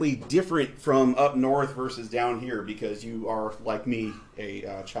exactly different from up north versus down here, because you are, like me,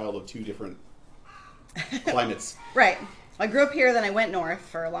 a child of two different climates. Right. I grew up here, then I went north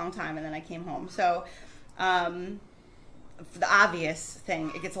for a long time, and then I came home. So, the obvious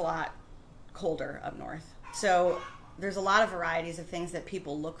thing, it gets a lot colder up north. So, there's a lot of varieties of things that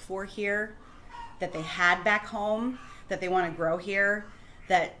people look for here that they had back home, that they want to grow here,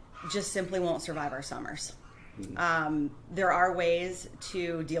 that just simply won't survive our summers. There are ways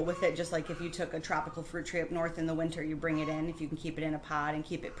to deal with it, just like if you took a tropical fruit tree up north in the winter, you bring it in. If you can keep it in a pod and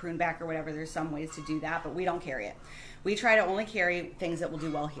keep it pruned back or whatever, there's some ways to do that, but we don't carry it. We try to only carry things that will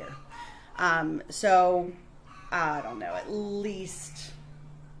do well here. So, I don't know, at least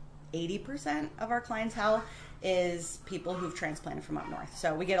 80% of our clientele is people who've transplanted from up north.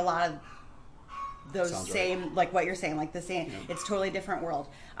 So we get a lot of those Sounds same, right. like what you're saying, like the same, Yeah. It's totally different world.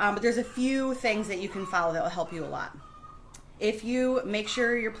 But there's a few things that you can follow that will help you a lot. If you make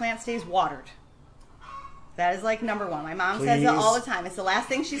sure your plant stays watered, that is like number one. My mom says it all the time. It's the last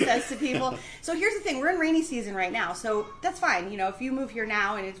thing she says to people. So here's the thing. We're in rainy season right now. So that's fine. You know, if you move here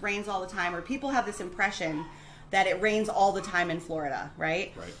now and it rains all the time, or people have this impression that it rains all the time in Florida,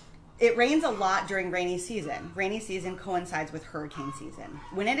 right? Right. It rains a lot during rainy season. Rainy season coincides with hurricane season.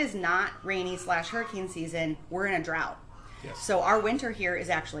 When it is not rainy/hurricane season, we're in a drought. Yes. So our winter here is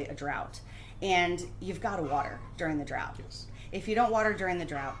actually a drought. And you've got to water during the drought. Yes. If you don't water during the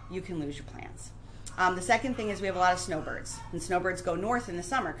drought, you can lose your plants. The second thing is we have a lot of snowbirds. And snowbirds go north in the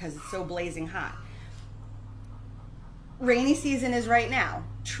summer because it's so blazing hot. Rainy season is right now.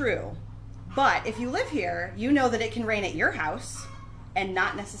 True. But if you live here, you know that it can rain at your house and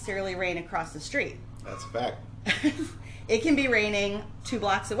not necessarily rain across the street. That's a fact. It can be raining 2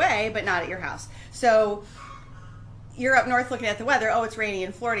 blocks away, but not at your house. So you're up north looking at the weather. Oh, it's raining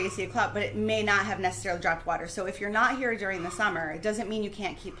in Florida. You see a cloud, but it may not have necessarily dropped water. So if you're not here during the summer, it doesn't mean you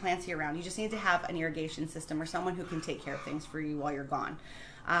can't keep plants year round. You just need to have an irrigation system or someone who can take care of things for you while you're gone.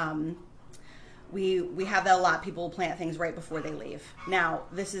 We have that a lot. People will plant things right before they leave. Now,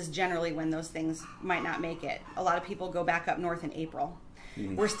 this is generally when those things might not make it. A lot of people go back up north in April.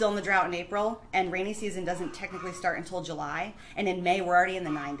 Mm-hmm. We're still in the drought in April, and rainy season doesn't technically start until July. And in May, we're already in the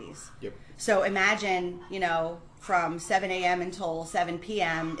 90s. Yep. So imagine, from 7 a.m. until 7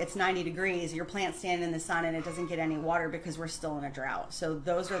 p.m., it's 90 degrees. Your plant's standing in the sun, and it doesn't get any water because we're still in a drought. So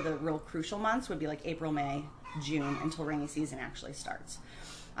those are the real crucial months, would be like April, May, June, until rainy season actually starts.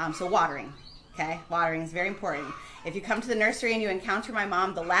 So watering. Okay, watering is very important. If you come to the nursery and you encounter my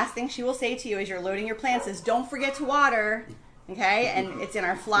mom, the last thing she will say to you as you're loading your plants is, don't forget to water. Okay, and it's in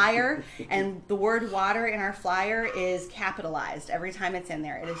our flyer, and the word water in our flyer is capitalized every time it's in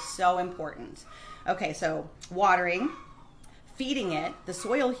there. It is so important. Okay, so watering, feeding it. The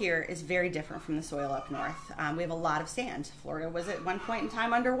soil here is very different from the soil up north. We have a lot of sand. Florida was at one point in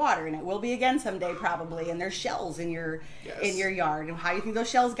time underwater, and it will be again someday probably. And there's shells in your yard. And how do you think those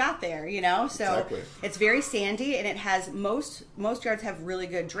shells got there? So Exactly. It's very sandy, and it has most yards have really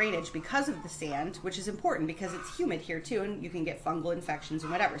good drainage because of the sand, which is important because it's humid here too, and you can get fungal infections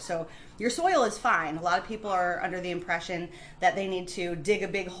and whatever. So your soil is fine. A lot of people are under the impression that they need to dig a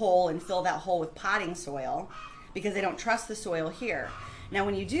big hole and fill that hole with potting soil, because they don't trust the soil here. Now,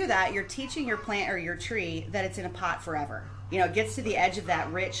 when you do that, you're teaching your plant or your tree that it's in a pot forever. It gets to the edge of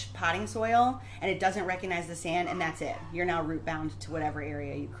that rich potting soil, and it doesn't recognize the sand, and that's it. You're now root bound to whatever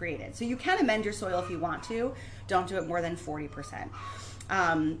area you created. So you can amend your soil if you want to. Don't do it more than 40%.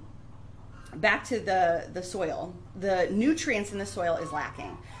 back to the soil. The nutrients in the soil is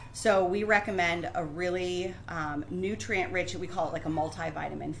lacking. So we recommend a really nutrient-rich, we call it like a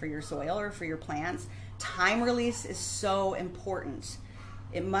multivitamin for your soil or for your plants. Time release is so important.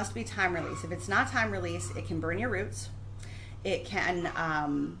 It must be time release. If it's not time release, it can burn your roots. It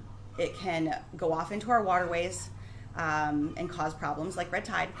can go off into our waterways and cause problems like red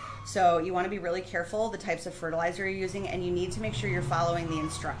tide. So you want to be really careful the types of fertilizer you're using, and you need to make sure you're following the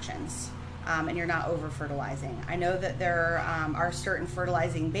instructions. And you're not over fertilizing. I know that there are certain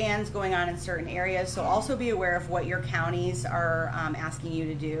fertilizing bans going on in certain areas, so also be aware of what your counties are asking you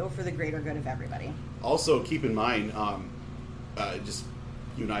to do for the greater good of everybody. Also, keep in mind, just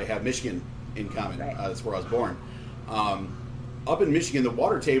you and I have Michigan in common. Right. That's where I was born. Up in Michigan, the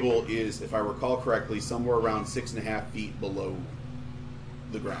water table is, if I recall correctly, somewhere around 6.5 feet below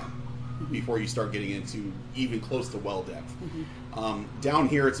the ground before you start getting into even close to well depth. Down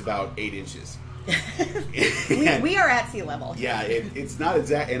here, it's about 8 inches. we are at sea level. Yeah, it's not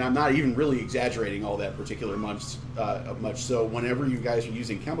exact, and I'm not even really exaggerating all that particular much. So whenever you guys are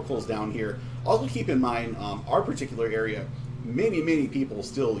using chemicals down here, also keep in mind our particular area, many people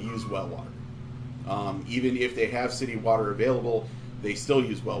still use well water. Even if they have city water available, they still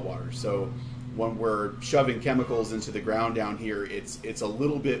use well water. So when we're shoving chemicals into the ground down here, it's a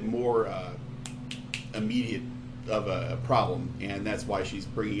little bit more immediate of a problem, and that's why she's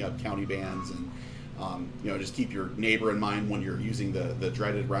bringing up county bans and just keep your neighbor in mind when you're using the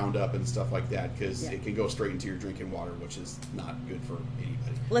dreaded Roundup and stuff like that, because it can go straight into your drinking water, which is not good for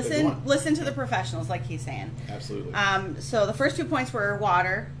anybody. Listen to the professionals, like he's saying. Absolutely. So the first 2 points were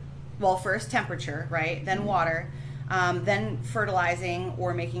water. Well, first temperature, right? Then water. Then fertilizing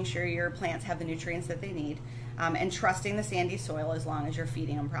or making sure your plants have the nutrients that they need, and trusting the sandy soil as long as you're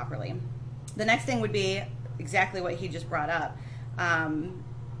feeding them properly. The next thing would be exactly what he just brought up.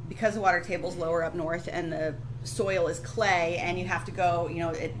 Because the water table's lower up north and the soil is clay and you have to go,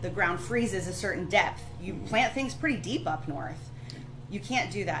 the ground freezes a certain depth. You plant things pretty deep up north. You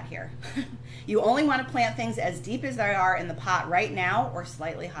can't do that here. You only want to plant things as deep as they are in the pot right now or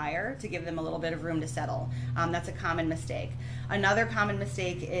slightly higher to give them a little bit of room to settle. That's a common mistake. Another common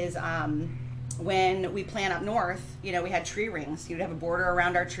mistake is when we plant up north, we had tree rings. You'd have a border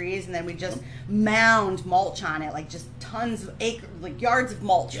around our trees, and then we just mound mulch on it, like just tons of yards of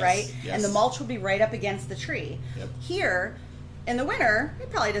mulch, right? Yes. And the mulch will be right up against the tree. Yep. Here, in the winter,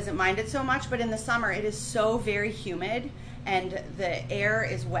 it probably doesn't mind it so much, but in the summer, it is so very humid, and the air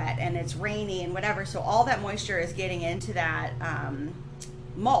is wet, and it's rainy and whatever, so all that moisture is getting into that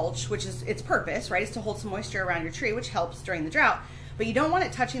mulch, which is its purpose, right, is to hold some moisture around your tree, which helps during the drought. But you don't want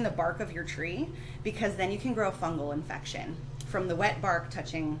it touching the bark of your tree, because then you can grow fungal infection from the wet bark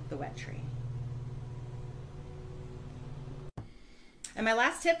touching the wet tree. And my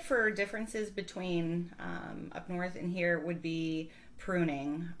last tip for differences between up north and here would be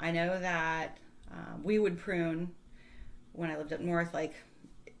pruning. I know that we would prune when I lived up north, like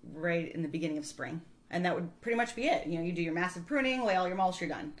right in the beginning of spring. And that would pretty much be it. You do your massive pruning, lay all your mulch, you're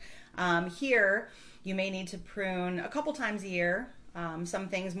done. Here, you may need to prune a couple times a year. Some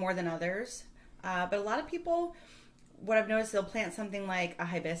things more than others. But a lot of people, what I've noticed, they'll plant something like a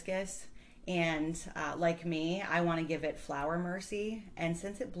hibiscus, and like me, I want to give it flower mercy. And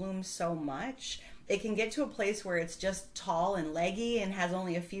since it blooms so much, it can get to a place where it's just tall and leggy and has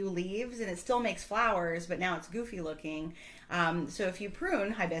only a few leaves, and it still makes flowers, but now it's goofy looking. So if you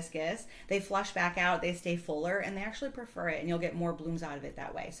prune hibiscus, they flush back out, they stay fuller, and they actually prefer it, and you'll get more blooms out of it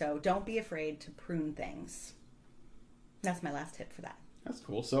that way. So don't be afraid to prune things. That's my last tip for that. That's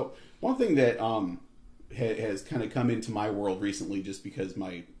cool. So one thing that has kind of come into my world recently, just because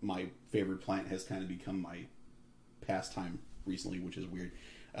my favorite plant has kind of become my pastime recently, which is weird.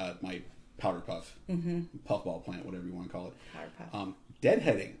 My powder puff, puffball plant, whatever you want to call it. Powder puff.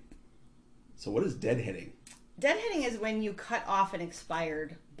 Deadheading. So what is deadheading? Deadheading is when you cut off an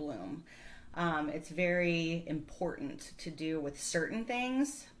expired bloom. It's very important to do with certain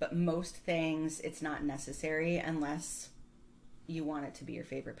things, but most things it's not necessary unless you want it to be your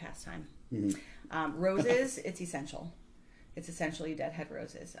favorite pastime. Roses, it's essential. It's essential you deadhead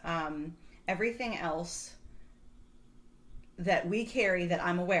roses. Everything else that we carry that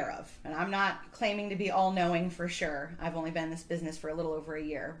I'm aware of, and I'm not claiming to be all-knowing for sure. I've only been in this business for a little over a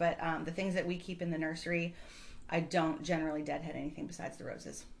year, but the things that we keep in the nursery, I don't generally deadhead anything besides the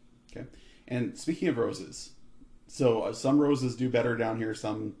roses. Okay. And speaking of roses, so some roses do better down here,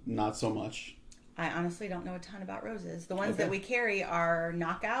 some not so much. I honestly don't know a ton about roses. The ones that we carry are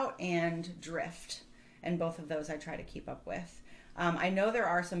Knockout and Drift, and both of those I try to keep up with. I know there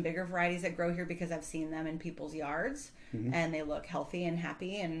are some bigger varieties that grow here because I've seen them in people's yards, and they look healthy and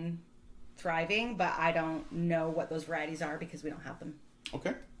happy and thriving, but I don't know what those varieties are because we don't have them.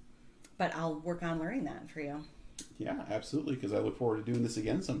 Okay. But I'll work on learning that for you. Yeah, absolutely, because I look forward to doing this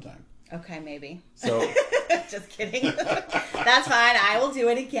again sometime. Okay, maybe. So, just kidding. That's fine. I will do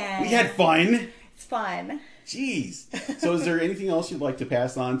it again. We had fun. It's fun. Jeez. So is there anything else you'd like to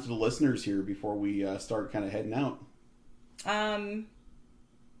pass on to the listeners here before we start kind of heading out?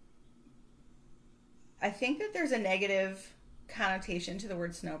 I think that there's a negative connotation to the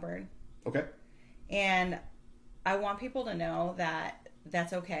word snowbird. Okay. And I want people to know that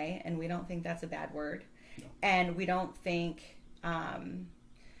that's okay, and we don't think that's a bad word. No. And we don't think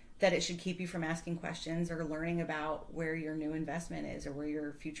that it should keep you from asking questions or learning about where your new investment is or where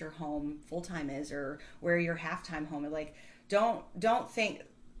your future home full-time is or where your half-time home is. Like, don't think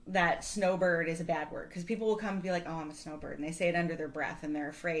that snowbird is a bad word, because people will come and be like, oh, I'm a snowbird, and they say it under their breath and they're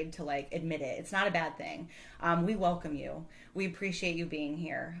afraid to like admit it. It's not a bad thing. We welcome you. We appreciate you being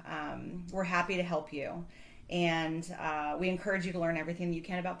here. We're happy to help you, and we encourage you to learn everything you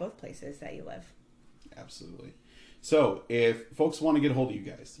can about both places that you live. Absolutely. So if folks want to get a hold of you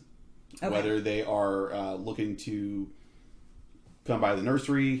guys, okay, whether they are looking to come by the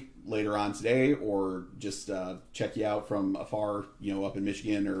nursery later on today or just check you out from afar, up in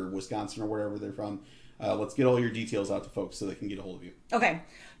Michigan or Wisconsin or wherever they're from, let's get all your details out to folks so they can get a hold of you. Okay.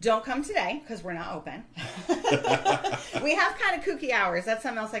 Don't come today because we're not open. We have kind of kooky hours. That's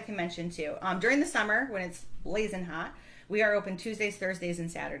something else I can mention too. During the summer when it's blazing hot, we are open Tuesdays, Thursdays,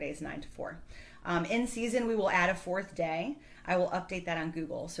 and Saturdays 9 to 4. In season, we will add a fourth day. I will update that on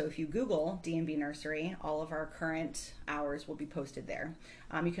Google. So if you Google D&B Nursery, all of our current hours will be posted there.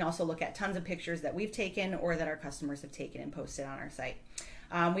 You can also look at tons of pictures that we've taken or that our customers have taken and posted on our site.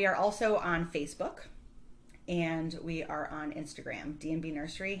 We are also on Facebook, and we are on Instagram. D&B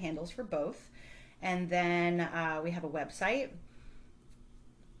Nursery handles for both. And then we have a website.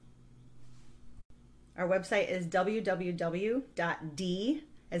 Our website is www.d,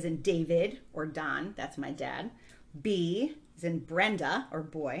 as in David or Don, that's my dad, B as in Brenda or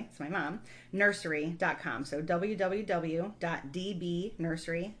boy, it's my mom, nursery.com. So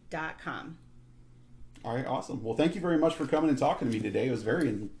www.dbnursery.com. All right, awesome. Well, thank you very much for coming and talking to me today. It was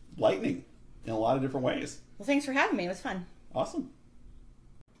very enlightening in a lot of different ways. Well, thanks for having me. It was fun. Awesome.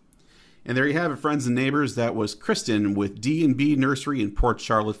 And there you have it, friends and neighbors. That was Kristen with D&B Nursery in Port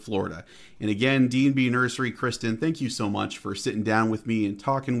Charlotte, Florida. And again, D&B Nursery, Kristen, thank you so much for sitting down with me and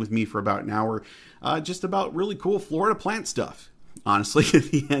talking with me for about an hour, just about really cool Florida plant stuff. Honestly, at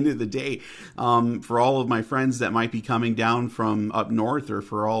the end of the day, for all of my friends that might be coming down from up north, or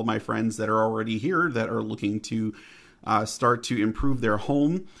for all my friends that are already here that are looking to start to improve their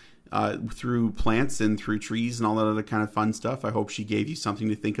home, through plants and through trees and all that other kind of fun stuff. I hope she gave you something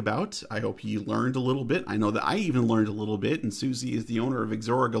to think about. I hope you learned a little bit. I know that I even learned a little bit, and Susie is the owner of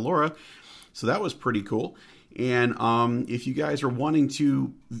Exora Galora, so that was pretty cool. And if you guys are wanting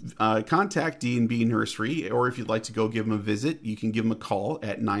to contact D&B Nursery, or if you'd like to go give them a visit, you can give them a call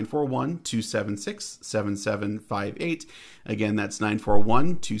at 941-276-7758. Again, that's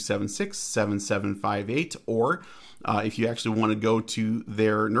 941-276-7758. Or if you actually want to go to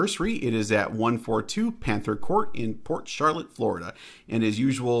their nursery, it is at 142 Panther Court in Port Charlotte, Florida. And as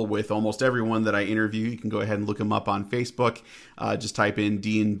usual, with almost everyone that I interview, you can go ahead and look them up on Facebook. Just type in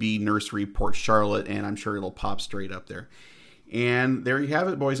D&B Nursery Port Charlotte, and I'm sure it'll pop straight up there. And there you have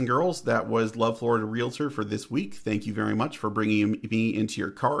it, boys and girls. That was Love Florida Realtor for this week. Thank you very much for bringing me into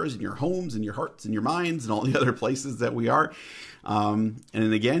your cars and your homes and your hearts and your minds and all the other places that we are. And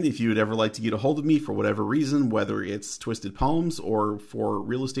again, if you would ever like to get a hold of me for whatever reason, whether it's Twisted Palms or for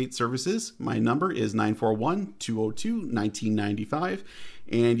real estate services, my number is 941-202-1995.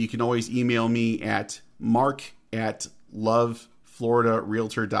 And you can always email me at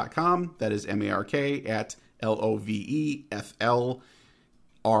mark@lovefloridarealtor.com. That is MARK at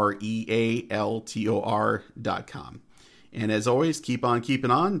LOVEFLREALTOR.com. And as always, keep on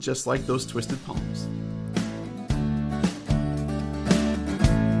keeping on, just like those twisted palms.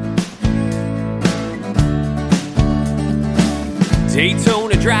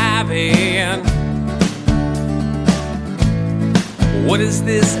 Daytona driving. What is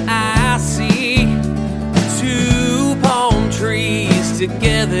this I see? Two palm trees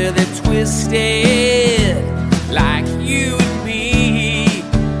together, they're twisted like you and me,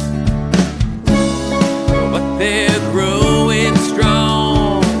 but they're growing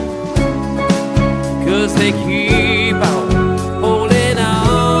strong, 'cause they keep on holding on.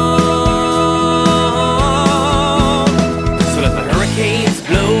 So let the hurricanes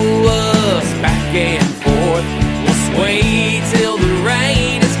blow us back and forth, we'll sway till the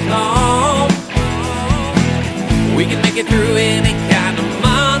rain is calm. We can make it through any kind of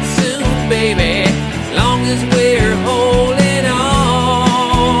monsoon, baby.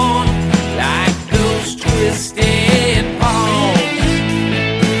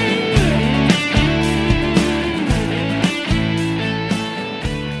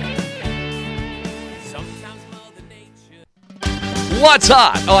 What's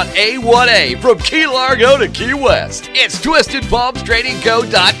hot on A1A from Key Largo to Key West? It's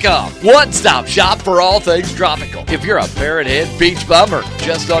TwistedPalmsTradingCo.com. One-stop shop for all things tropical. If you're a Parrot Head beach bummer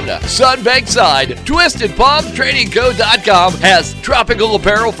just on the Sunbank side, TwistedPalmsTradingCo.com has tropical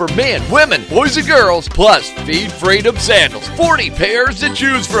apparel for men, women, boys, and girls, plus Feed Freedom sandals. 40 pairs to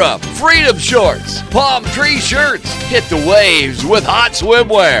choose from. Freedom shorts, palm tree shirts. Hit the waves with hot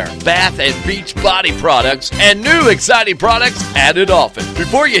swimwear, bath and beach body products, and new exciting products added often.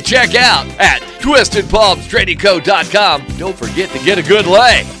 Before you check out at TwistedPalmsTradingCo.com, don't forget to get a good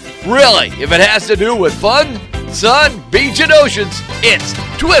lay. Really, if it has to do with fun, sun, beach, and oceans, it's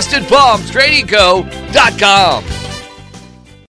TwistedPalmsTradingCo.com.